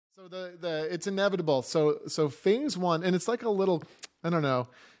So it's inevitable. So phase one, and it's like a little, I don't know,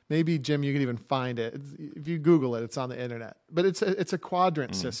 maybe Jim, you can even find it. If you Google it, it's on the internet. But it's a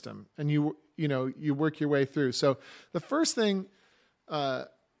quadrant system, and you work your way through. So the first thing to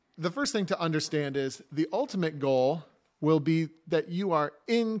understand is the ultimate goal will be that you are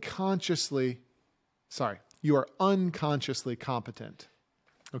unconsciously competent.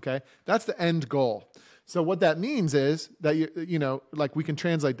 Okay, that's the end goal. So what that means is that like we can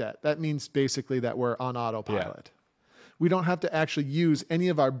translate that. That means basically that we're on autopilot. Yeah. We don't have to actually use any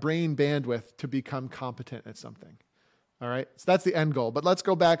of our brain bandwidth to become competent at something. All right, so that's the end goal. But let's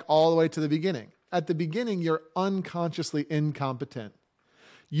go back all the way to the beginning. At the beginning, you're unconsciously incompetent.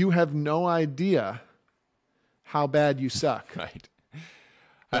 You have no idea how bad you suck.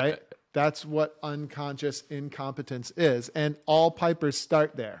 Right? That's what unconscious incompetence is. And all pipers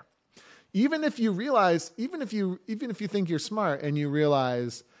start there. Even if you think you're smart and you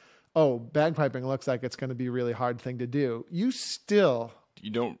realize, oh, bagpiping looks like it's going to be a really hard thing to do,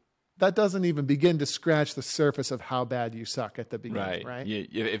 that doesn't even begin to scratch the surface of how bad you suck at the beginning, right?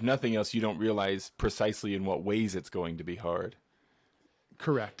 If nothing else, you don't realize precisely in what ways it's going to be hard.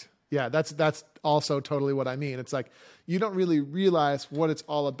 Correct. Yeah, that's also totally what I mean. It's like you don't really realize what it's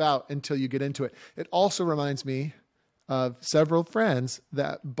all about until you get into it. It also reminds me of several friends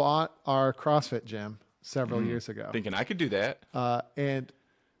that bought our CrossFit gym several years ago. Thinking I could do that. And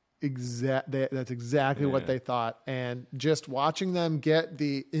that's exactly what they thought. And just watching them get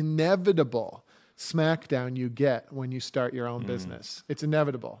the inevitable smackdown you get when you start your own business. It's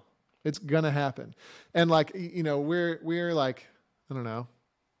inevitable. It's going to happen. And like, we're like, I don't know.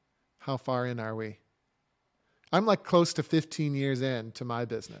 How far in are we? I'm like close to 15 years in to my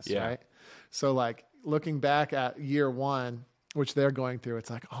business, right? So like looking back at year one, which they're going through, it's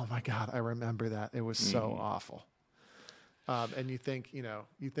like, oh my God, I remember that. It was so awful. And you think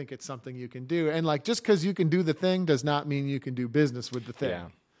it's something you can do. And like, just because you can do the thing does not mean you can do business with the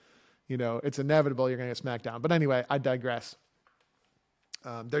thing. Yeah. It's inevitable you're going to get smacked down. But anyway, I digress.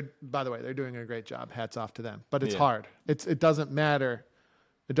 By the way, they're doing a great job. Hats off to them. But it's hard. It doesn't matter.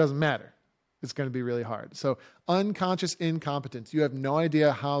 It doesn't matter. It's going to be really hard. So unconscious incompetence. You have no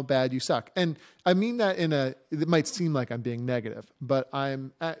idea how bad you suck. And I mean that it might seem like I'm being negative, but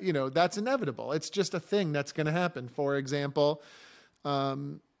that's inevitable. It's just a thing that's going to happen. For example,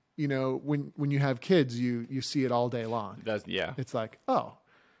 when you have kids, you see it all day long.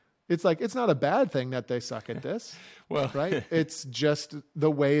 It's like, it's not a bad thing that they suck at this. Well, right. It's just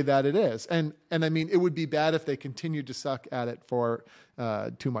the way that it is. And I mean, it would be bad if they continued to suck at it for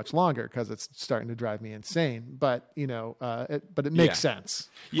too much longer, because it's starting to drive me insane. But it makes sense.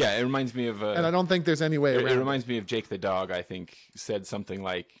 Yeah. It reminds me of, and I don't think there's any way around it. It reminds me of Jake the dog. I think said something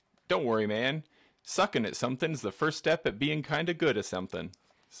like, "Don't worry, man. Sucking at something's the first step at being kind of good at something."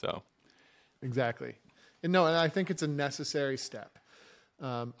 So. Exactly. And I think it's a necessary step.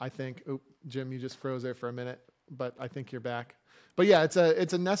 I think, Jim, you just froze there for a minute, but I think you're back. But yeah, it's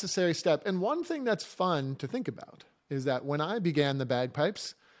a necessary step. And one thing that's fun to think about is that when I began the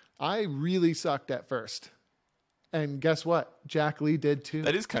bagpipes, I really sucked at first. And guess what? Jack Lee did too.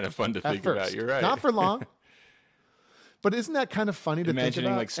 That is kind of fun to think about. You're right. Not for long. But isn't that kind of funny to think about?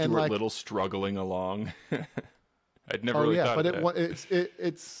 Imagining like Stuart Little struggling along. I'd never really thought of that. But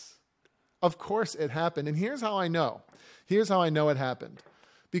it's of course it happened. And here's how I know. Here's how I know it happened.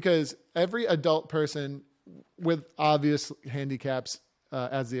 Because every adult person, with obvious handicaps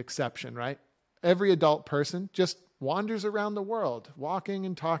as the exception, right? Every adult person just wanders around the world, walking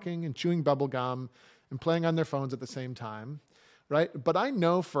and talking and chewing bubble gum and playing on their phones at the same time, right? But I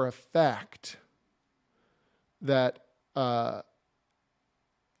know for a fact that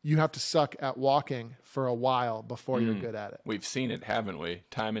you have to suck at walking for a while before you're good at it. We've seen it, haven't we?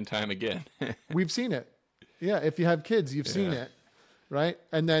 Time and time again. We've seen it. Yeah, if you have kids, you've seen it, right?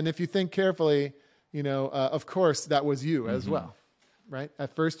 And then if you think carefully, of course, that was you as well, right?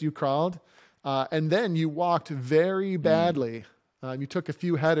 At first you crawled, and then you walked very badly. You took a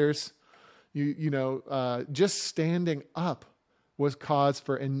few headers. Just standing up was cause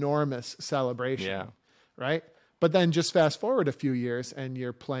for enormous celebration, right? But then just fast forward a few years and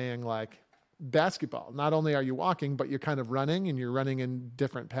you're playing like basketball. Not only are you walking, but you're kind of running, and you're running in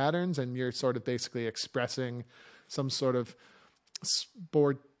different patterns, and you're sort of basically expressing some sort of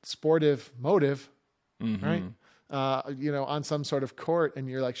sportive motive, right? On some sort of court, and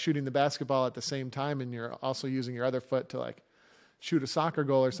you're like shooting the basketball at the same time, and you're also using your other foot to like shoot a soccer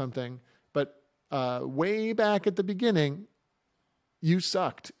goal or something. But way back at the beginning, you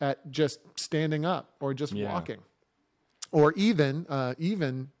sucked at just standing up or just walking, or even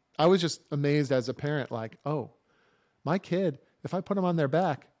I was just amazed as a parent, like, oh, my kid, if I put them on their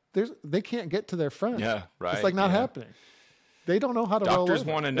back, they can't get to their front. Yeah, right. It's like not happening. They don't know how to roll over. Doctors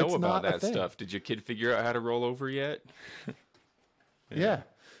want to know It's about not a that thing. stuff. Did your kid figure out how to roll over yet? Yeah.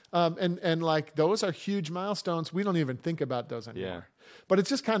 And like those are huge milestones. We don't even think about those anymore. Yeah. But it's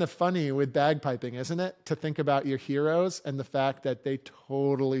just kind of funny with bagpiping, isn't it? To think about your heroes and the fact that they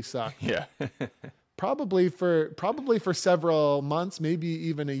totally suck. Yeah. Probably for several months, maybe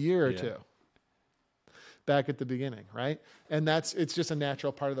even a year or two. Back at the beginning, right? And it's just a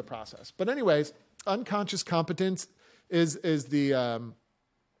natural part of the process. But anyways, unconscious competence is the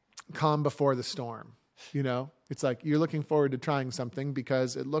calm before the storm. You know, it's like you're looking forward to trying something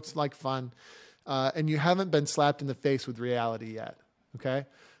because it looks like fun, and you haven't been slapped in the face with reality yet. Okay.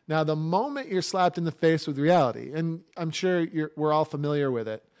 Now, the moment you're slapped in the face with reality, and I'm sure we're all familiar with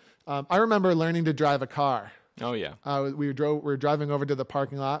it. I remember learning to drive a car. Oh yeah. We were driving over to the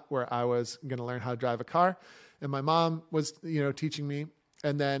parking lot where I was going to learn how to drive a car, and my mom was, teaching me.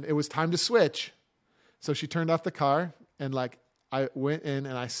 And then it was time to switch, so she turned off the car, and like I went in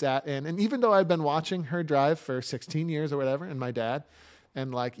and I sat in. And even though I'd been watching her drive for 16 years or whatever, and my dad,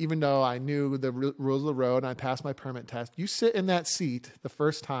 and like even though I knew the rules of the road and I passed my permit test, you sit in that seat the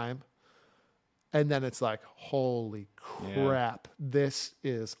first time. And then it's like, holy crap, this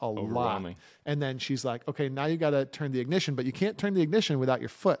is a lot. And then she's like, okay, now you got to turn the ignition, but you can't turn the ignition without your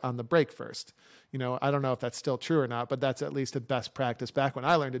foot on the brake first. I don't know if that's still true or not, but that's at least a best practice back when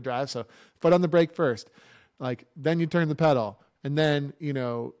I learned to drive. So foot on the brake first, like then you turn the pedal, and then,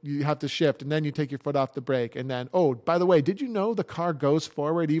 you have to shift, and then you take your foot off the brake. And then, oh, by the way, did you know the car goes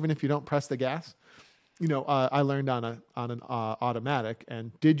forward even if you don't press the gas? I learned on an automatic,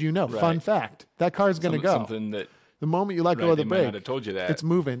 and did you know? Right. Fun fact: that car is going to go. Something that the moment you let go of the brake, might have told you that it's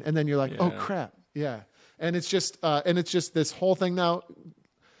moving, and then you're like, oh crap, yeah. And it's just this whole thing now.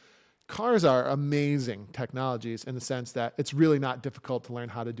 Cars are amazing technologies in the sense that it's really not difficult to learn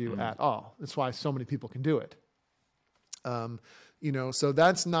how to do at all. That's why so many people can do it. So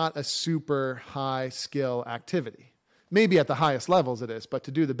that's not a super high skill activity. Maybe at the highest levels it is, but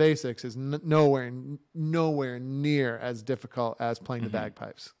to do the basics is nowhere near as difficult as playing the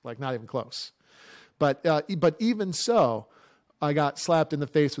bagpipes. Like not even close. But even so, I got slapped in the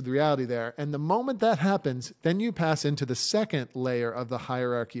face with reality there. And the moment that happens, then you pass into the second layer of the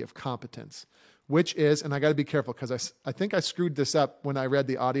hierarchy of competence, which is, and I got to be careful because I think I screwed this up when I read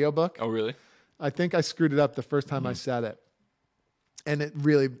the audiobook. Oh, really? I think I screwed it up the first time I said it. And it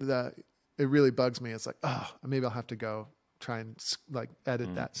really bugs me. It's like, oh, maybe I'll have to go try and like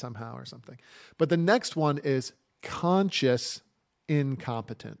edit that somehow or something. But the next one is conscious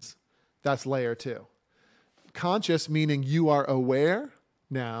incompetence. That's layer 2. Conscious meaning you are aware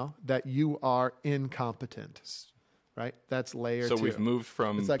now that you are incompetent, right? That's layer 2. So we've moved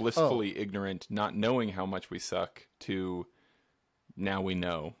from like, blissfully ignorant, not knowing how much we suck, to now we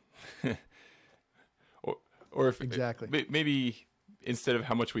know. or if exactly. Maybe instead of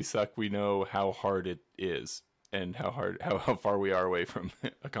how much we suck, we know how hard it is and how far we are away from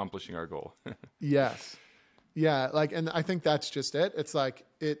accomplishing our goal. Yes. Yeah. Like, and I think that's just it. It's like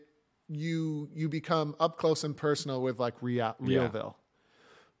you become up close and personal with like Realville,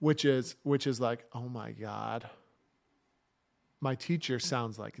 which is like, oh my God, my teacher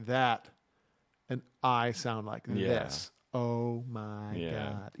sounds like that. And I sound like this. Oh my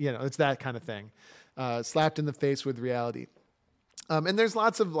God. It's that kind of thing. Slapped in the face with reality. And there's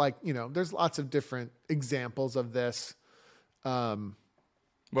lots of there's lots of different examples of this. Well,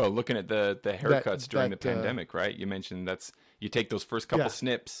 looking at the haircuts during the pandemic, right? You mentioned you take those first couple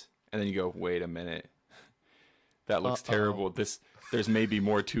snips and then you go, wait a minute, that looks terrible. There's maybe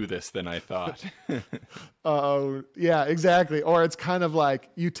more to this than I thought. Oh, yeah, exactly. Or it's kind of like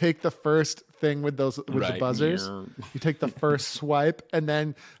you take the first thing with the buzzers, you take the first swipe, and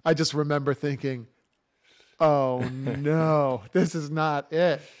then I just remember thinking, oh no, this is not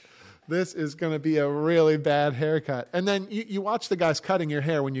it. This is going to be a really bad haircut. And then you watch the guys cutting your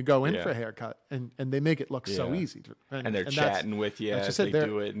hair when you go in for a haircut, and they make it look so easy. And they're chatting with you as they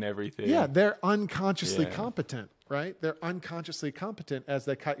do it and everything. Yeah, they're unconsciously competent, right? They're unconsciously competent as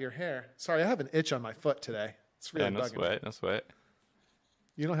they cut your hair. Sorry, I have an itch on my foot today. It's really bugging me. No sweat.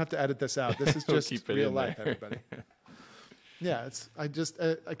 You don't have to edit this out. This is just real life, everybody. Yeah, I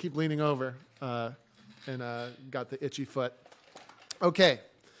keep leaning over and got the itchy foot. Okay.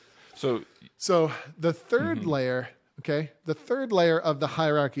 So the third layer, the third layer of the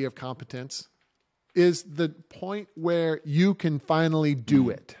hierarchy of competence is the point where you can finally do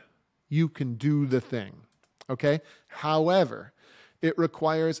it. You can do the thing. Okay. However, it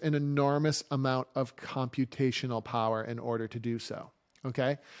requires an enormous amount of computational power in order to do so.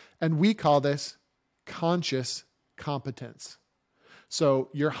 Okay. And we call this conscious competence. So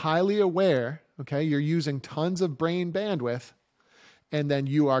you're highly aware, okay? You're using tons of brain bandwidth, and then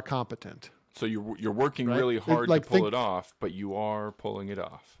you are competent. So you're working really hard to pull it off, but you are pulling it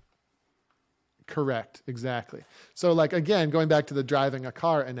off. Correct. Exactly. So like, again, going back to the driving a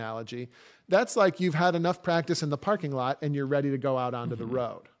car analogy, that's like you've had enough practice in the parking lot and you're ready to go out onto the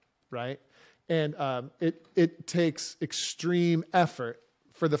road, right? And it takes extreme effort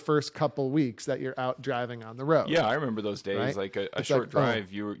for the first couple weeks that you're out driving on the road. Yeah, I remember those days. Right? Like a short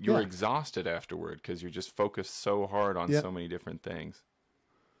drive, you were exhausted afterward because you're just focused so hard on so many different things.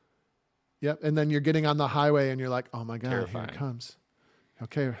 Yep. And then you're getting on the highway and you're like, oh my God, Terrifying. Here it comes.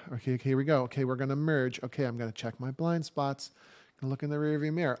 Okay, here we go. Okay, we're going to merge. Okay, I'm going to check my blind spots. I'm going to look in the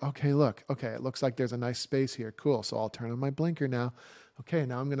rearview mirror. Okay, look. Okay, it looks like there's a nice space here. Cool. So I'll turn on my blinker now. Okay,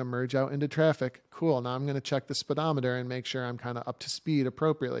 now I'm going to merge out into traffic. Cool. Now I'm going to check the speedometer and make sure I'm kind of up to speed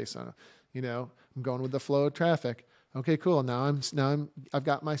appropriately. So, I'm going with the flow of traffic. Okay, cool. Now I've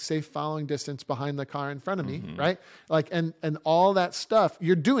got my safe following distance behind the car in front of me, right? Like, and all that stuff,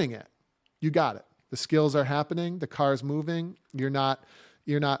 you're doing it. You got it. The skills are happening. The car's moving. You're not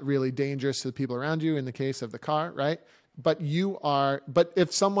really dangerous to the people around you in the case of the car, right? But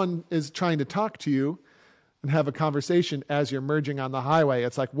if someone is trying to talk to you and have a conversation as you're merging on the highway,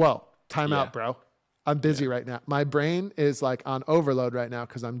 it's like, whoa, time out, bro. I'm busy right now. My brain is like on overload right now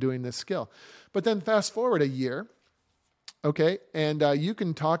because I'm doing this skill. But then fast forward a year, okay, and you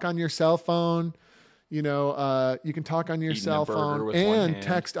can talk on your cell phone. You can talk on your cell phone and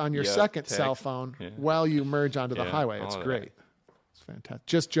text on your second cell phone while you merge onto the highway. It's great. It's fantastic.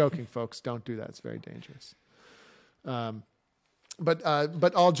 Just joking, folks. Don't do that. It's very dangerous.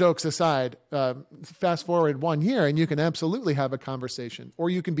 But all jokes aside, fast forward 1 year and you can absolutely have a conversation, or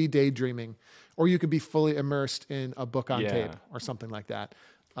you can be daydreaming, or you could be fully immersed in a book on tape or something like that.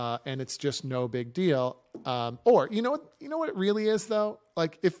 And it's just no big deal. Or you know what it really is though?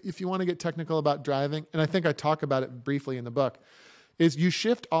 Like if you want to get technical about driving, and I think I talk about it briefly in the book, is you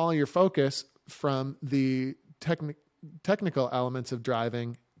shift all your focus from the technical elements of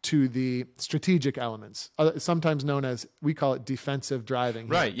driving to the strategic elements, sometimes known as, we call it defensive driving.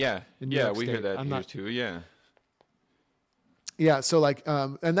 Right. Yeah. Yeah. We hear that here too. Yeah. Yeah. So like,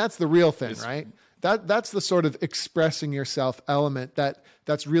 and that's the real thing, right? That's the sort of expressing yourself element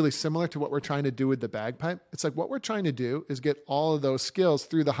that's really similar to what we're trying to do with the bagpipe. It's like what we're trying to do is get all of those skills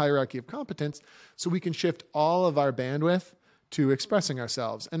through the hierarchy of competence so we can shift all of our bandwidth to expressing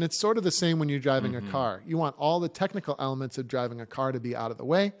ourselves. And it's sort of the same when you're driving a car. You want all the technical elements of driving a car to be out of the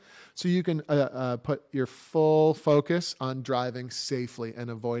way so you can put your full focus on driving safely and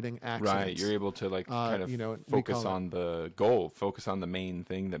avoiding accidents. Right. You're able to focus on the goal, focus on the main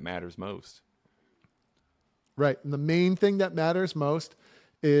thing that matters most. Right. And the main thing that matters most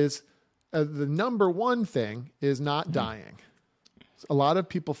is the number one thing is not dying. A lot of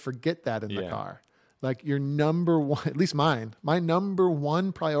people forget that in the car. Like your number one, at least my number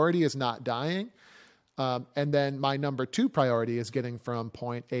one priority is not dying. And then my number two priority is getting from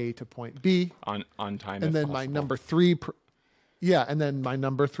point A to point B. On time, and then possible. my number three, and then my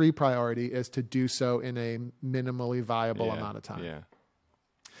number three priority is to do so in a minimally viable amount of time. Yeah.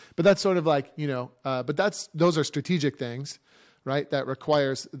 But that's sort of like, those are strategic things, right? That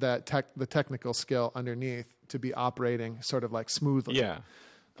requires the technical skill underneath to be operating sort of like smoothly. Yeah.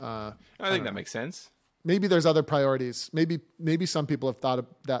 I think that makes sense. Maybe there's other priorities. Maybe some people have thought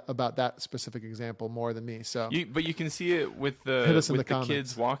about that specific example more than me. So, but you can see it with the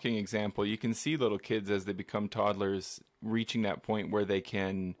kids walking example. You can see little kids as they become toddlers reaching that point where they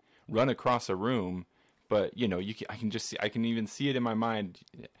can run across a room. But I can even see it in my mind,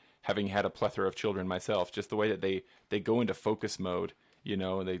 having had a plethora of children myself. Just the way that they go into focus mode.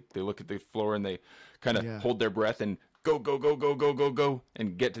 They look at the floor and they kind of hold their breath and go,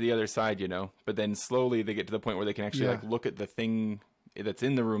 and get to the other side, But then slowly they get to the point where they can actually look at the thing that's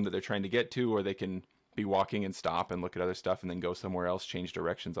in the room that they're trying to get to, or they can be walking and stop and look at other stuff and then go somewhere else, change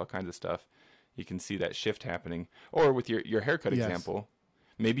directions, all kinds of stuff. You can see that shift happening. Or with your haircut example,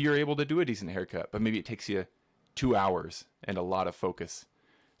 maybe you're able to do a decent haircut, but maybe it takes you 2 hours and a lot of focus.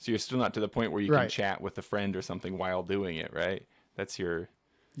 So you're still not to the point where you can chat with a friend or something while doing it, right? That's your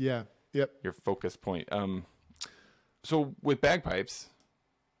your focus point. So with bagpipes,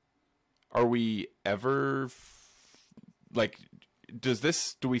 are we ever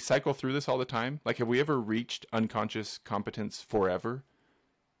do we cycle through this all the time? Like, have we ever reached unconscious competence forever?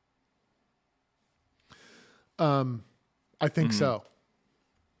 I think so.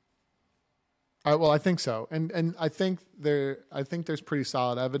 I think so. And I think there's pretty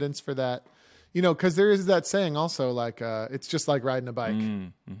solid evidence for that, cause there is that saying also, like, it's just like riding a bike.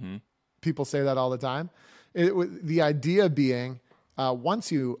 People say that all the time. The idea being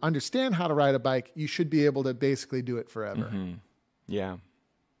once you understand how to ride a bike, you should be able to basically do it forever. Mm-hmm. Yeah.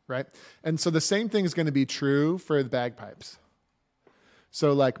 Right. And so the same thing is going to be true for the bagpipes.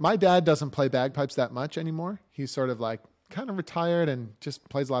 So like my dad doesn't play bagpipes that much anymore. He's sort of like kind of retired and just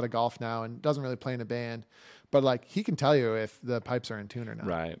plays a lot of golf now and doesn't really play in a band. But like he can tell you if the pipes are in tune or not.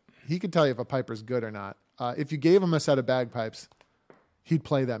 Right. He can tell you if a piper's good or not. If you gave him a set of bagpipes, he'd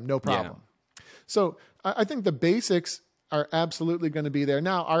play them, no problem. Yeah. So I think the basics are absolutely going to be there.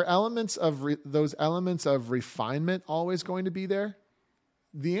 Now, are elements of those elements of refinement always going to be there?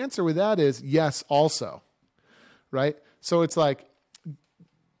 The answer with that is yes, also. Right? So it's like,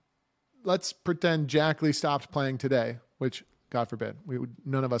 let's pretend Jack Lee stopped playing today, which, God forbid,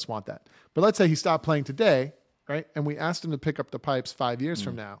 none of us want that. But let's say he stopped playing today, right? And we asked him to pick up the pipes 5 years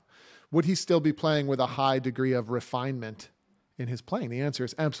from now. Would he still be playing with a high degree of refinement in his playing? The answer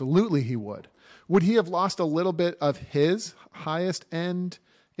is absolutely he would. Would he have lost a little bit of his highest end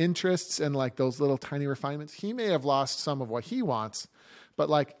interests and like those little tiny refinements? He may have lost some of what he wants, but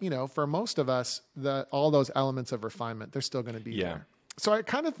like, for most of us, all those elements of refinement, they're still going to be there. So I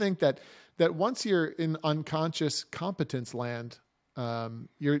kind of think that once you're in unconscious competence land,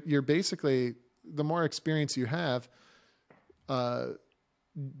 you're basically, the more experience you have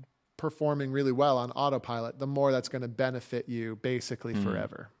performing really well on autopilot, the more that's going to benefit you basically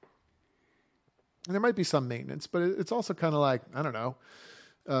forever. And there might be some maintenance, but it's also kind of like, I don't know,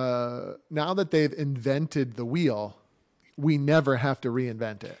 now that they've invented the wheel, we never have to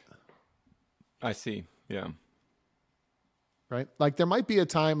reinvent it. I see. Yeah. Right? Like there might be a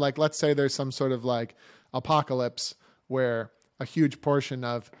time, like let's say there's some sort of like apocalypse where a huge portion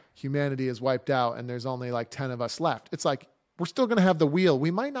of humanity is wiped out and there's only like 10 of us left. It's like, we're still going to have the wheel.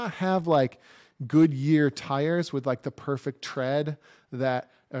 We might not have like Goodyear tires with like the perfect tread that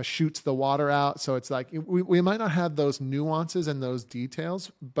shoots the water out. So it's like, we might not have those nuances and those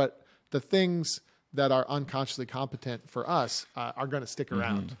details, but the things that are unconsciously competent for us are going to stick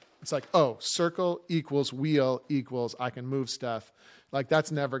around. It's like, oh, circle equals wheel equals I can move stuff. Like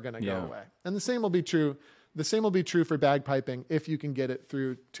that's never going to go away. And the same will be true. The same will be true for bagpiping if you can get it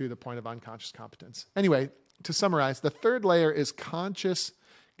through to the point of unconscious competence. Anyway, to summarize, the third layer is conscious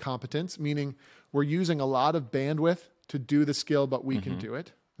competence, meaning we're using a lot of bandwidth to do the skill, but we can do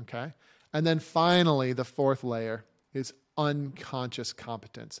it. Okay. And then finally, the fourth layer is unconscious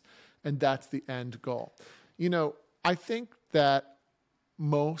competence. And that's the end goal. I think that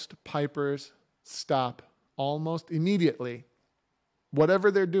most pipers stop almost immediately. Whatever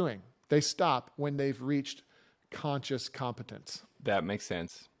they're doing, they stop when they've reached conscious competence. That makes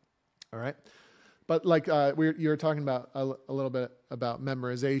sense. All right. But like you were talking about a little bit about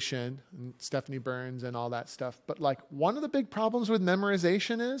memorization and Stephanie Burns and all that stuff. But like one of the big problems with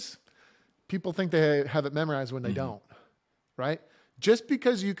memorization is people think they have it memorized when they don't, right? Just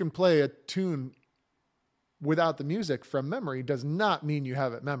because you can play a tune without the music from memory does not mean you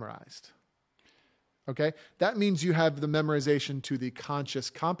have it memorized. Okay? That means you have the memorization to the conscious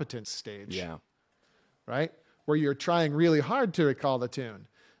competence stage. Yeah. Right? Where you're trying really hard to recall the tune.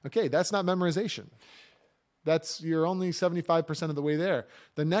 Okay, that's not memorization. You're only 75% of the way there.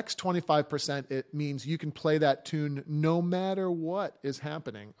 The next 25%, it means you can play that tune no matter what is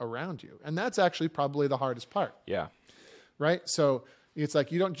happening around you. And that's actually probably the hardest part. Yeah. Right? So it's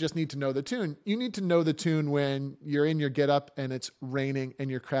like you don't just need to know the tune. You need to know the tune when you're in your get up and it's raining and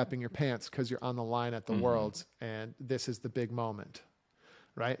you're crapping your pants because you're on the line at the Worlds and this is the big moment.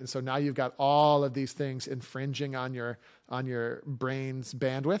 Right? And so now you've got all of these things infringing on your brain's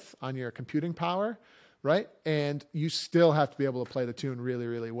bandwidth, on your computing power, right? And you still have to be able to play the tune really,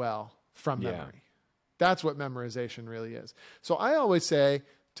 really well from memory. That's what memorization really is. So I always say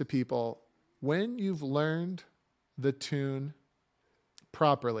to people, when you've learned the tune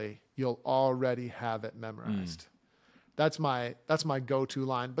properly, you'll already have it memorized. That's my go-to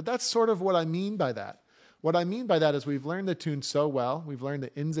line. But that's sort of what I mean by that. What I mean by that is we've learned the tune so well, we've learned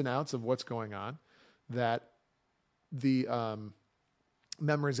the ins and outs of what's going on, that the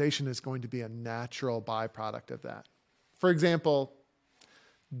memorization is going to be a natural byproduct of that. For example,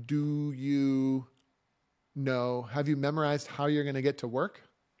 have you memorized how you're going to get to work?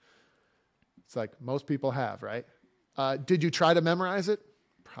 It's like most people have, right? Did you try to memorize it?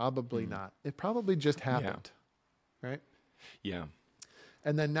 Probably not. It probably just happened, right? Yeah.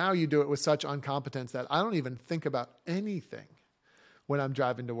 And then now you do it with such incompetence that I don't even think about anything when I'm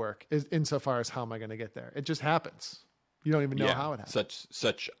driving to work, insofar as how am I going to get there. It just happens. You don't even know how it happens.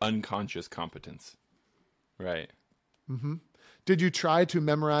 Such unconscious competence. Right. Did you try to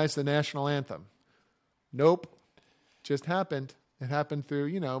memorize the national anthem? Nope. Just happened. It happened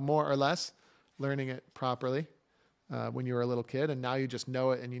through, more or less learning it properly. when you were a little kid, and now you just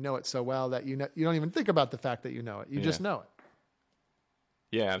know it, and you know it so well that you don't even think about the fact that you know it. You just know it.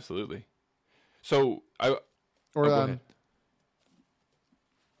 Yeah, absolutely. So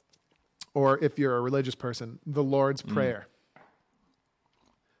or if you're a religious person, the Lord's Prayer.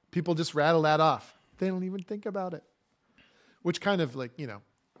 People just rattle that off. They don't even think about it. Which kind of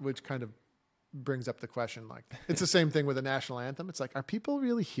brings up the question, like, it's the same thing with the national anthem. It's like, are people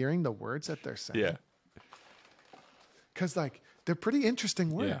really hearing the words that they're saying? Yeah. Because like they're pretty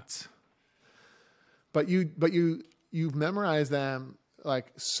interesting words. Yeah. But you've memorized them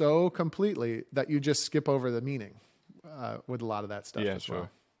like so completely that you just skip over the meaning with a lot of that stuff as well.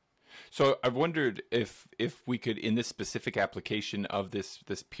 So I've wondered if we could, in this specific application of this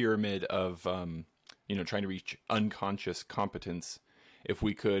pyramid of trying to reach unconscious competence, if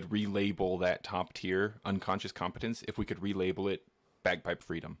we could relabel that top tier, unconscious competence, if we could relabel it bagpipe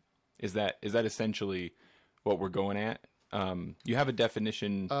freedom. Is that essentially what we're going at? You have a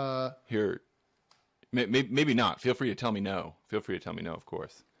definition here. Maybe not. Feel free to tell me no. Of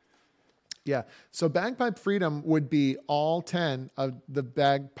course. Yeah. So bagpipe freedom would be all 10 of the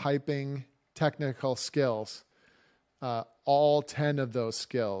bagpiping technical skills. All 10 of those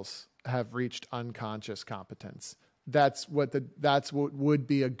skills have reached unconscious competence. That's what would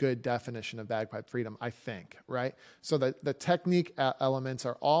be a good definition of bagpipe freedom, I think, right? So the technique elements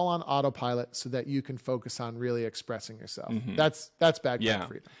are all on autopilot so that you can focus on really expressing yourself. Mm-hmm. That's bagpipe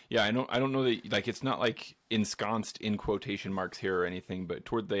freedom. Yeah, I don't know that, like, it's not like ensconced in quotation marks here or anything, but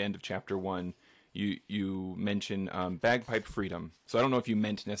toward the end of chapter 1, you mention bagpipe freedom. So I don't know if you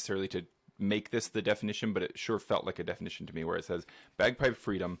meant necessarily to make this the definition, but it sure felt like a definition to me, where it says bagpipe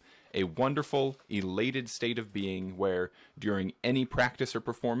freedom, a wonderful, elated state of being where during any practice or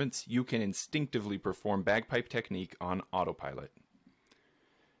performance you can instinctively perform bagpipe technique on autopilot.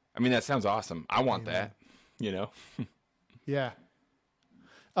 I mean, that sounds awesome. I want that, Yeah.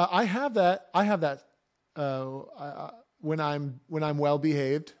 I have that when I'm well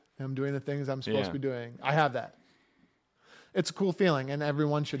behaved, I'm doing the things I'm supposed to be doing. I have that. It's a cool feeling, and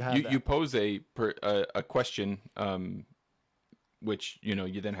everyone should have that. You pose a question, which,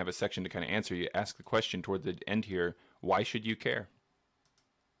 you then have a section to kind of answer. You ask the question toward the end here, why should you care?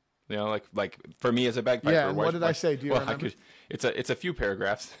 Like for me as a bagpiper. Yeah, and what did I say? Do you remember? It's a few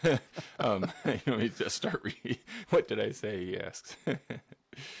paragraphs. Let me just start reading. What did I say, he asks.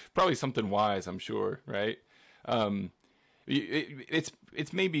 Probably something wise, I'm sure, right? It's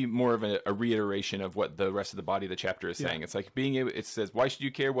maybe more of a reiteration of what the rest of the body of the chapter is saying. It's like it says, why should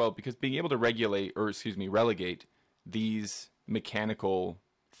you care? Well, because being able to relegate these mechanical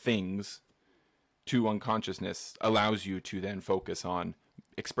things to unconsciousness allows you to then focus on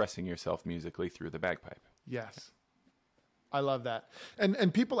expressing yourself musically through the bagpipe. Yes. I love that.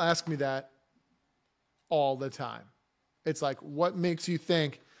 And people ask me that all the time. It's like, what makes you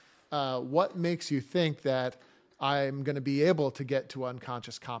think that I'm going to be able to get to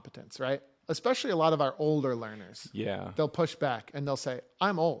unconscious competence, right? Especially a lot of our older learners. Yeah. They'll push back and they'll say,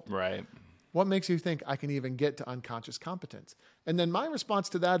 I'm old. Right. What makes you think I can even get to unconscious competence? And then my response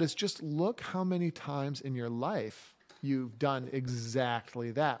to that is just look how many times in your life you've done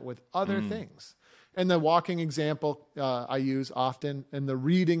exactly that with other things. And the walking example I use often, and the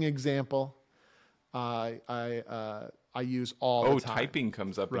reading example I use all the time. Typing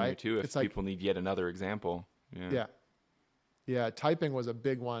comes up in here too if people need yet another example. Yeah. Typing was a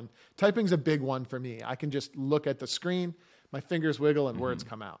big one. Typing's a big one for me. I can just look at the screen, my fingers wiggle, and words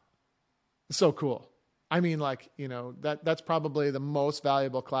come out. It's so cool. I mean, that's probably the most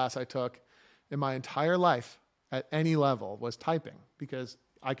valuable class I took in my entire life at any level was typing, because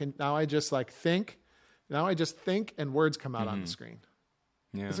I just think and words come out on the screen.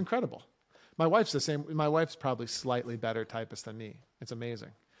 Yeah. It's incredible. My wife's the same. My wife's probably slightly better typist than me. It's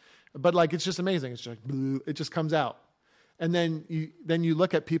amazing. But it's just amazing. It's just like, it just comes out. And then you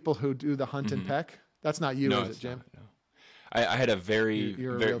look at people who do the hunt and peck. That's not you, is it, Jim? Not, no. I had a very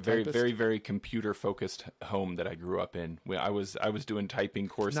very computer focused home that I grew up in. I was doing typing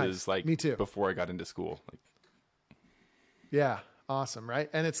courses me too. Before I got into school. Yeah, awesome, right?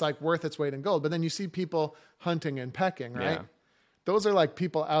 And it's worth its weight in gold. But then you see people hunting and pecking, right? Yeah. Those are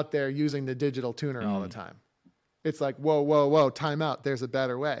people out there using the digital tuner all the time. It's like, whoa, time out. There's a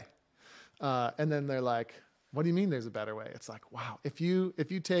better way. And then they're like, what do you mean there's a better way? It's like, wow, if you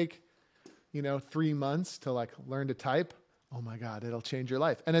take, 3 months to learn to type, oh my God, it'll change your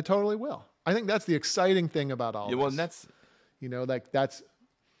life. And it totally will. I think that's the exciting thing about all this. Well, and that's,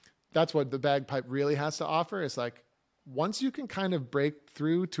 that's what the bagpipe really has to offer. Is once you can kind of break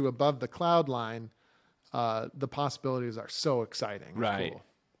through to above the cloud line, the possibilities are so exciting. Right. Cool.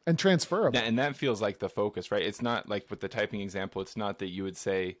 and transferable. And that feels like the focus, right? It's not like with the typing example, it's not that you would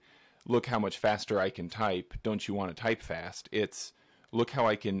say, look how much faster I can type. Don't you want to type fast? It's look how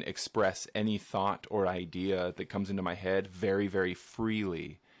I can express any thought or idea that comes into my head very, very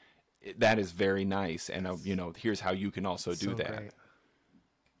freely. That is very nice. And, here's how you can also do that. Great.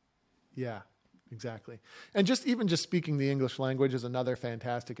 Yeah, exactly. And just speaking the English language is another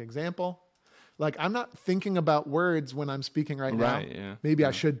fantastic example. Like, I'm not thinking about words when I'm speaking right now. Yeah. Maybe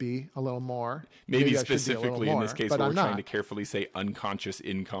I should be a little more. Maybe specifically in this case where we're trying to carefully say unconscious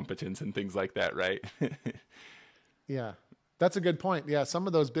incompetence and things like that, right? Yeah, that's a good point. Yeah, some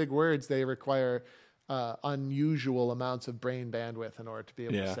of those big words, they require unusual amounts of brain bandwidth in order to be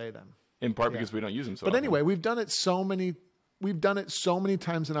able to say them. In part because we don't use them so often. But anyway, we've done it so many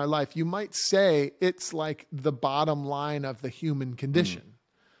times in our life. You might say it's like the bottom line of the human condition.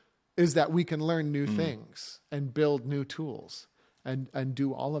 Is that we can learn new things and build new tools and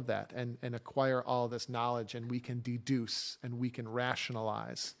do all of that and acquire all this knowledge, and we can deduce and we can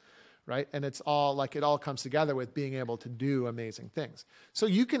rationalize, right? And it's all like, it all comes together with being able to do amazing things. So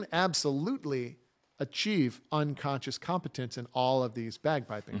you can absolutely achieve unconscious competence in all of these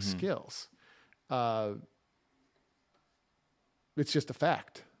bagpiping skills. It's just a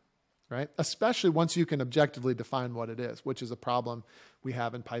fact, right? Especially once you can objectively define what it is, which is a problem we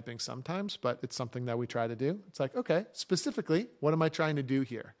have in piping sometimes, but it's something that we try to do. It's like, okay, specifically, what am I trying to do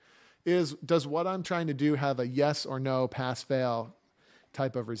here? Does what I'm trying to do have a yes or no, pass, fail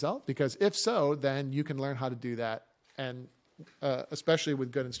type of result? Because if so, then you can learn how to do that. And especially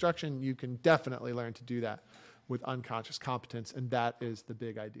with good instruction, you can definitely learn to do that with unconscious competence. And that is the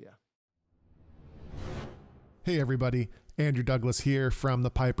big idea. Hey everybody, Andrew Douglas here from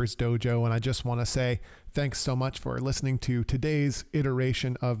the Piper's Dojo, and I just want to say thanks so much for listening to today's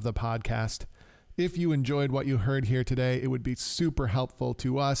iteration of the podcast. If you enjoyed what you heard here today, it would be super helpful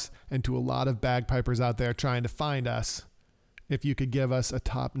to us and to a lot of bagpipers out there trying to find us if you could give us a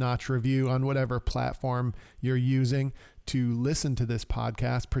top-notch review on whatever platform you're using to listen to this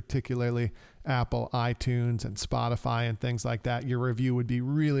podcast, particularly Apple, iTunes, and Spotify and things like that. Your review would be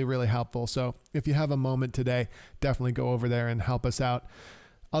really, really helpful. So if you have a moment today, definitely go over there and help us out.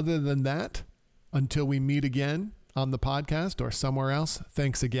 Other than that, until we meet again on the podcast or somewhere else,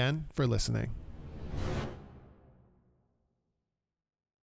 thanks again for listening.